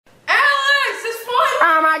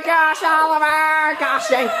my gosh, Oliver! Gosh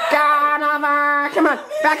dang, God, Oliver! Come on,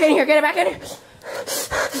 back in here, get it back in here.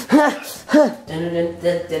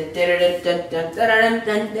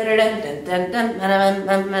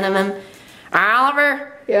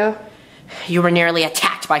 Oliver? Yeah? You were nearly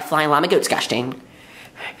attacked by flying llama goats, gosh dang.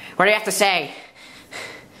 What do you have to say?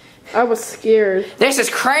 I was scared. This is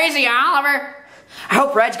crazy, Oliver! I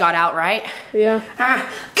hope Reg got out right. Yeah.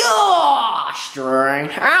 Gosh dang.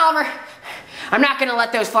 Oliver, I'm not gonna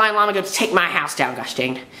let those flying llama goats take my house down, gosh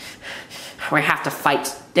dang. We have to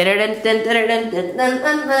fight.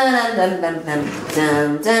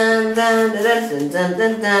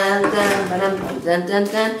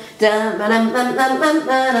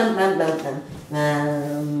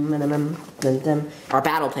 Our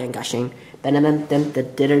battle plan, gosh dang.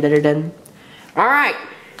 Alright.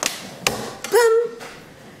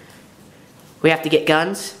 We have to get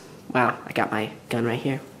guns. Wow, I got my gun right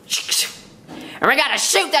here. And we gotta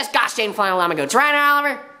shoot this gosh dang flying llama goats, right,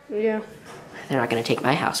 Oliver? Yeah. They're not gonna take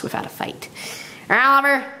my house without a fight.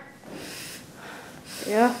 Oliver?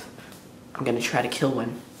 Yeah? I'm gonna try to kill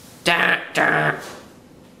one. Da, da.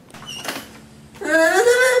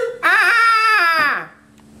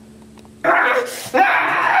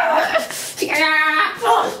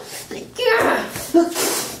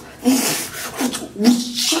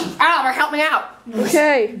 Oliver, help me out.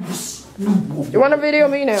 Okay. You want to video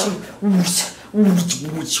me now?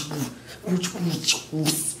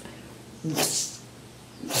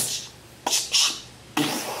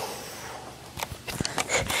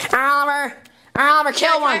 Oliver,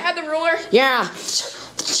 kill one. I have the ruler? Yeah.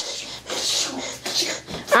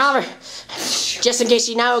 Oliver, just in case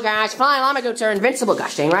you know, guys, flying llama goats are invincible,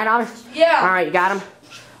 gosh dang, right, Oliver? Yeah. All right, you got him?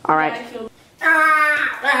 All right.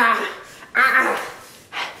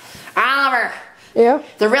 Oliver. Yeah?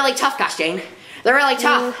 They're really tough, gosh dang. They're really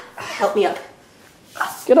tough. Help me up.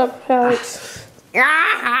 Get up, Alex.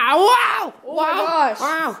 Whoa! Oh my gosh.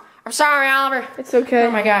 Wow. I'm sorry, Oliver. It's okay.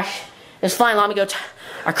 Oh my gosh. Those flying llama goats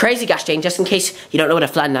are crazy, gosh dang. Just in case you don't know what a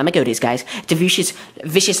flying llama goat is, guys. It's a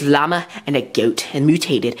vicious llama and a goat and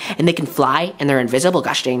mutated. And they can fly and they're invisible,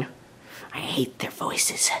 gosh dang. I hate their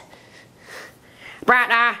voices.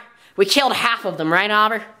 Brett, we killed half of them, right,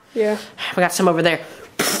 Oliver? Yeah. We got some over there.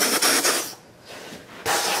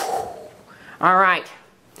 All right.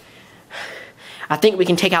 I think we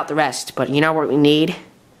can take out the rest, but you know what we need?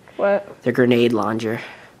 What? The grenade launcher.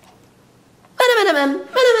 I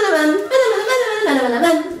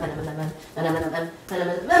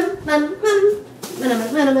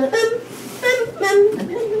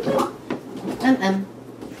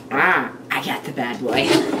got the bad boy.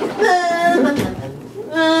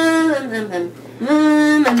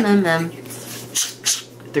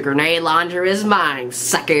 The grenade launcher is mine,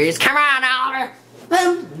 suckers. Come on, Oliver.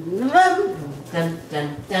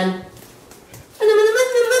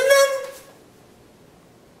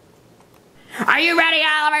 Are you ready,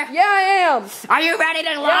 Oliver? Yeah, I am. Are you ready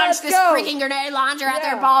to launch this freaking grenade launcher at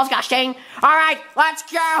their balls, gosh dang? All right, let's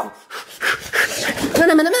go.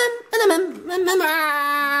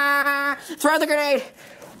 Throw the grenade.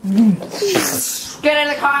 Get in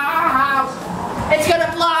the car. It's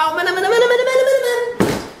gonna blow.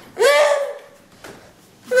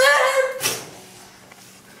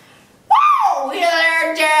 Woo!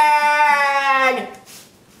 They're dead.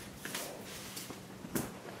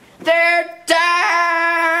 They're dead.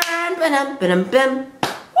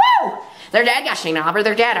 Woo! They're dead, gosh dang, Oliver.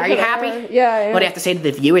 They're dead. Are you happy? Yeah, I am. What do you have to say to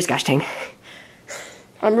the viewers, gosh dang?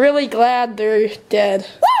 I'm really glad they're dead.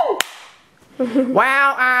 Woo!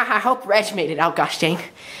 Wow, I hope Reg made it out, gosh dang.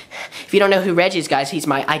 If you don't know who Reg is, guys, he's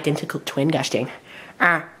my identical twin, gosh dang.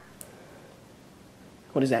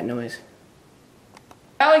 What is that noise?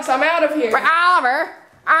 Alex, I'm out of here.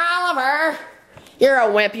 Oliver! You're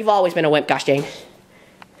a wimp. You've always been a wimp, gosh dang.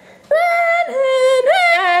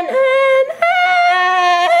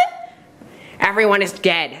 Everyone is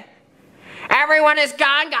dead. Everyone is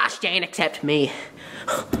gone, gosh dang, except me.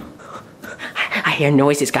 I hear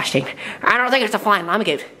noises, gosh dang. I don't think it's a flying llama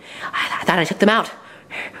goat. I thought I took them out.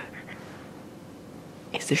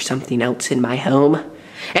 Is there something else in my home?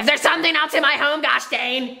 If there's something else in my home, gosh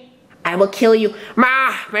dang, I will kill you.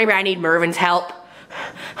 Maybe I need Mervin's help.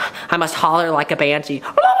 I must holler like a banshee.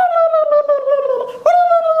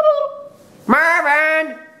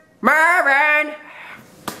 Mervin! Mervin!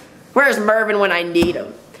 Where's Mervin when I need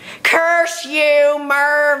him? Curse you,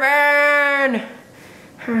 Mervin!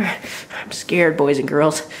 I'm scared, boys and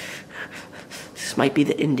girls. This might be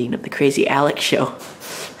the ending of the Crazy Alex show.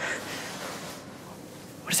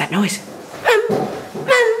 What is that noise?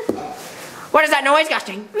 What is that noise, gosh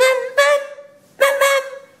dang?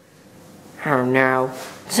 Oh no.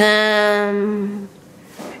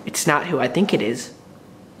 It's not who I think it is.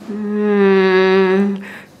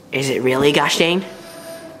 Is it really, gosh dang?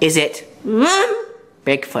 Is it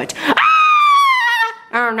Bigfoot? Ah!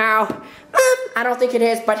 Oh no. I don't think it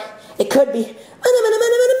is, but it could be.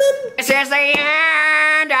 This is the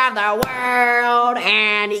end of the world,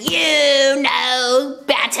 and you know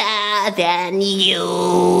better than you.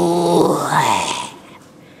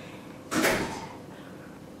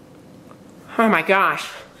 Oh my gosh.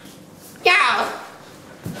 Yo!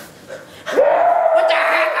 What the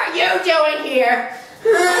heck are you doing here?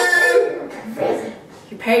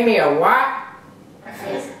 You paid me a what? A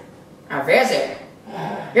visit. A visit?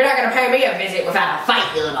 You're not gonna pay me a visit without a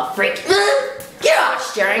fight, you little freak. Get off,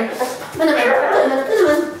 Stirring.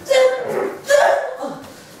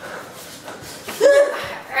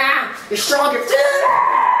 You're stronger.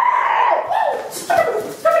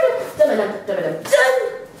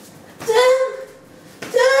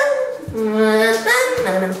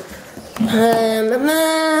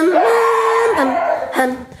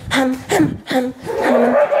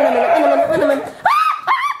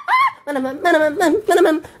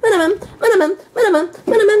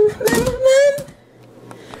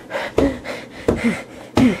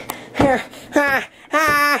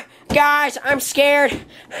 Guys, I'm scared.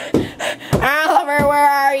 Oliver, where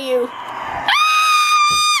are you?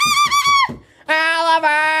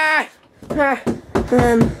 Oliver!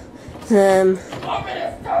 No!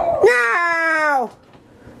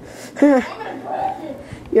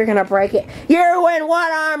 You're gonna break it. You're in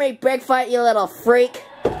what army, Bigfoot, you little freak?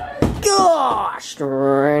 Gosh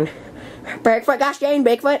darn. Bigfoot, gosh dang,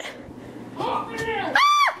 Bigfoot.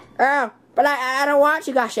 Oh, but I don't want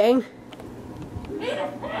you, gosh dang.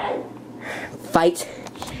 Fight,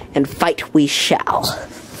 and fight we shall.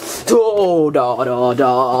 Da da da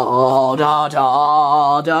da da da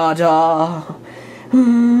da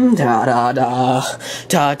da da da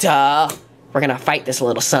da da. We're gonna fight this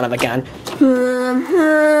little son of a gun.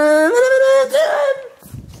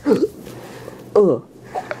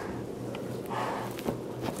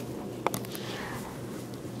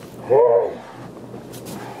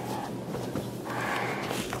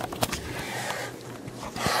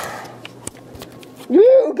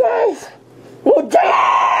 You guys will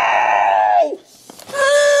die!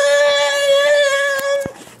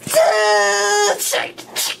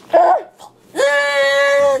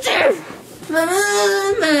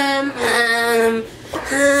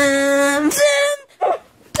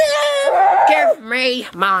 Give me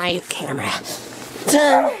my camera.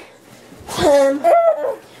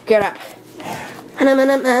 Get up.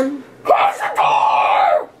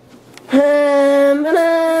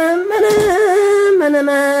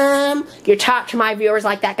 You talk to my viewers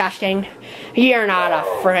like that, gosh dang. You're not a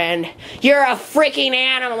friend. You're a freaking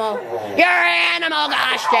animal. You're an animal,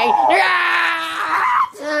 gosh dang.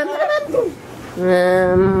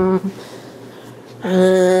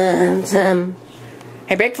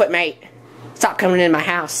 Hey, Bigfoot mate. Stop coming in my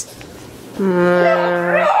house.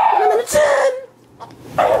 10.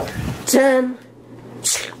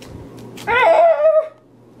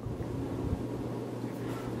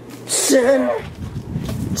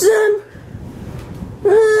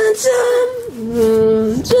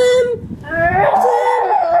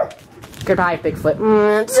 Goodbye, Bigfoot.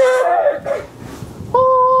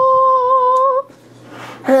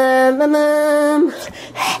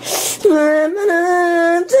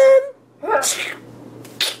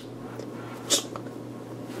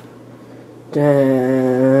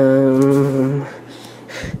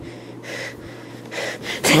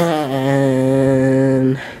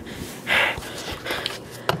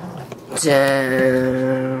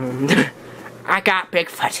 I got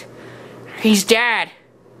Bigfoot. He's dead.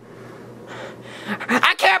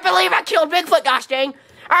 I can't believe I killed Bigfoot, gosh dang.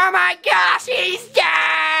 Oh my gosh, he's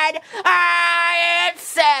dead! It's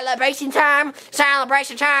celebration time!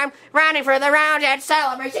 Celebration time! Running for the round, it's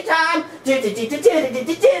celebration time! Celebration, celebration,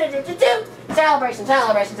 celebration time!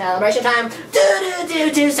 Celebration time!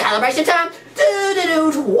 It's celebration time!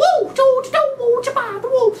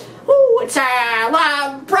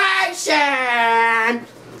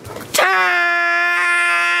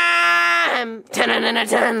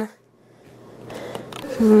 Dun-dun-dun-dun-dun.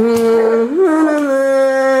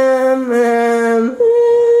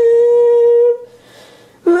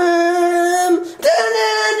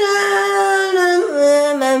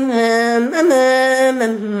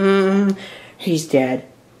 He's dead.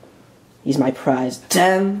 He's my prize.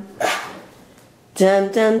 Dun,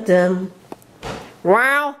 dun, dun, dun.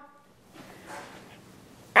 Well,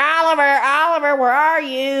 Oliver, where are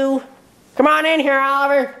you? Come on in here,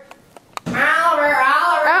 Oliver. Oliver.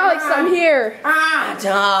 Alex, I'm here. here. Ah,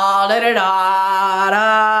 da da da da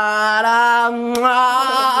da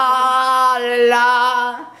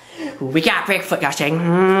da. We got Bigfoot, gosh dang.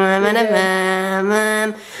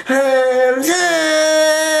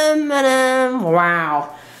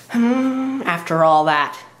 Wow. After all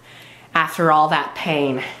that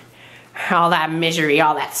pain, all that misery,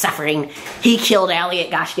 all that suffering, he killed Elliot,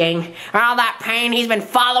 gosh dang. All that pain, he's been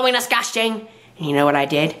following us, gosh dang. And you know what I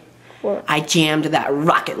did? What? I jammed that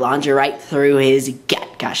rocket launcher right through his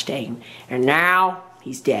gut, gosh dang. And now,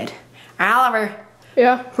 he's dead. Oliver.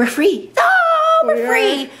 Yeah. We're free. Oh, we're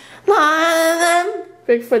free.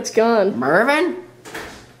 Bigfoot's gone. Mervin?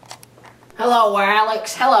 Hello,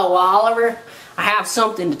 Alex. Hello, Oliver. I have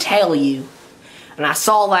something to tell you. And I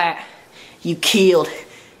saw that you killed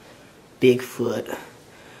Bigfoot.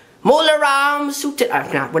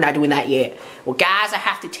 We're not doing that yet. Well, guys, I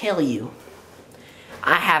have to tell you.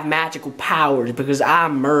 I have magical powers because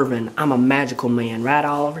I'm Mervin. I'm a magical man, right,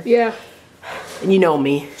 Oliver? Yeah. And you know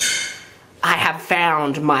me. I have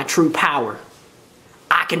found my true power.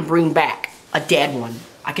 I can bring back a dead one.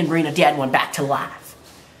 I can bring a dead one back to life.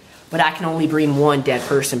 But I can only bring one dead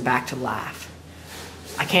person back to life.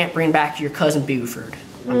 I can't bring back your cousin Buford.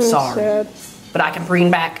 I'm sorry. Sad. But I can bring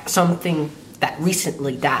back something that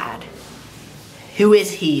recently died. Who is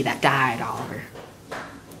he that died, Oliver?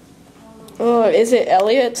 Oh, is it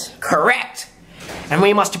Elliot? Correct. And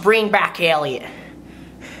we must bring back Elliot.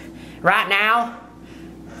 Right now,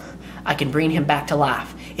 I can bring him back to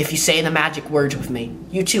life. If you say the magic words with me.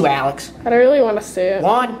 You too, Alex. I don't really want to say it.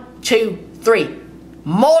 1, 2, 3.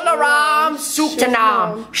 Molaram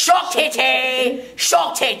Suktanam Shoktete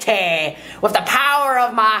Shoktete. With the power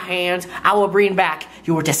of my hands, I will bring back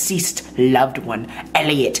your deceased loved one,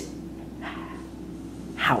 Elliot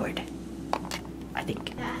Howard. I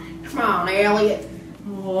think. Come on, Elliot.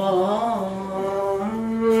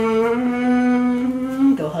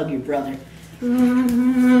 Go hug your brother.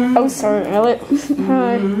 Oh, sorry, Elliot.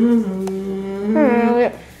 Hi. Hi,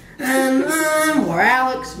 Elliot. Or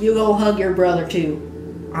Alex, you go hug your brother too.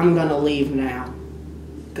 I'm gonna leave now.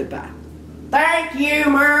 Goodbye. Thank you,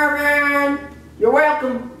 Mervin. You're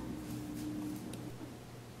welcome.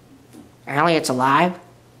 Elliot's alive.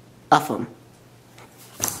 Uff him.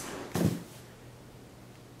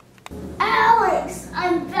 Alex,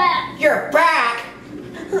 I'm back. You're back.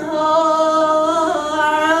 Oh,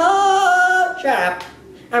 shut up.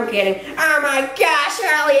 I'm kidding. Oh my gosh,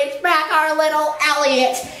 Elliot's back, our little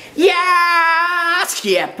Elliot. Yeah!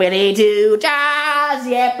 Skippity-doo-dah,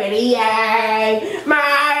 zippity-yay.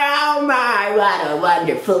 My, oh my, what a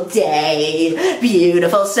wonderful day.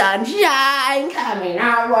 Beautiful sunshine coming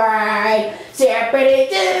our way.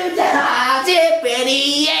 Zippity-doo-dah,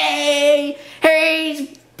 zippity-yay.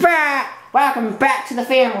 He's back. Welcome back to the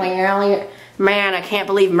family, Elliot. Man, I can't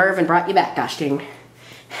believe Mervin brought you back, gosh dang.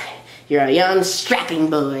 You're a young, strapping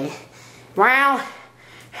boy. Well,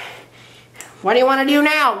 what do you want to do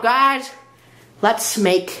now, guys? Let's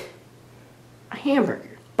make a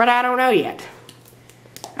hamburger. But I don't know yet.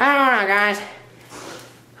 I don't know, guys.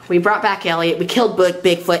 We brought back Elliot, we killed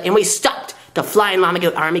Bigfoot, and we stopped the flying llama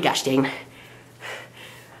goat army, gosh dang.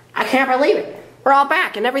 I can't believe it. We're all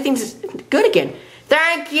back, and everything's good again.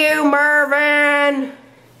 Thank you, Mervin.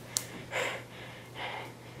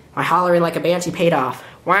 My hollering like a banshee paid off.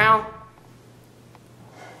 Wow.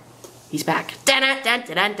 He's back. Dun dun dun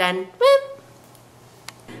dun dun. Whoop.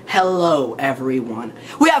 Hello, everyone.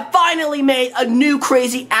 We have finally made a new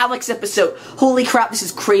Crazy Alex episode. Holy crap, this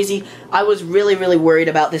is crazy. I was really, really worried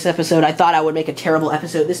about this episode. I thought I would make a terrible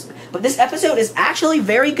episode. But this episode is actually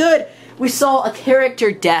very good. We saw a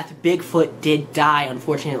character death. Bigfoot did die,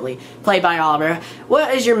 unfortunately. Played by Oliver.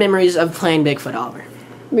 What is your memories of playing Bigfoot, Oliver?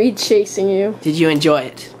 Me chasing you. Did you enjoy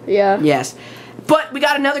it? Yeah. Yes. But we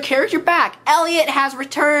got another character back. Elliot has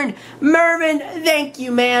returned. Mervin, thank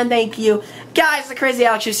you, man. Thank you. Guys, the Crazy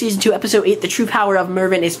Alex Show Season 2, Episode 8, The True Power of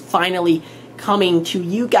Mervin is finally coming to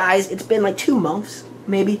you guys. It's been like 2 months,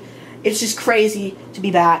 maybe. It's just crazy to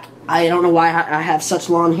be back. I don't know why I have such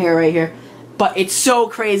long hair right here. But it's so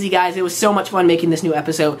crazy, guys. It was so much fun making this new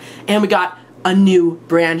episode. And we got a new,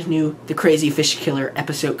 brand new, The Crazy Fish Killer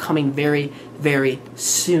episode coming very, very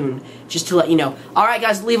soon. Just to let you know. Alright,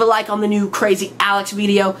 guys, leave a like on the new Crazy Alex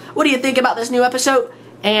video. What do you think about this new episode?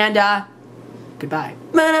 And, goodbye.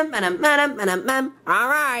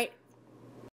 Alright.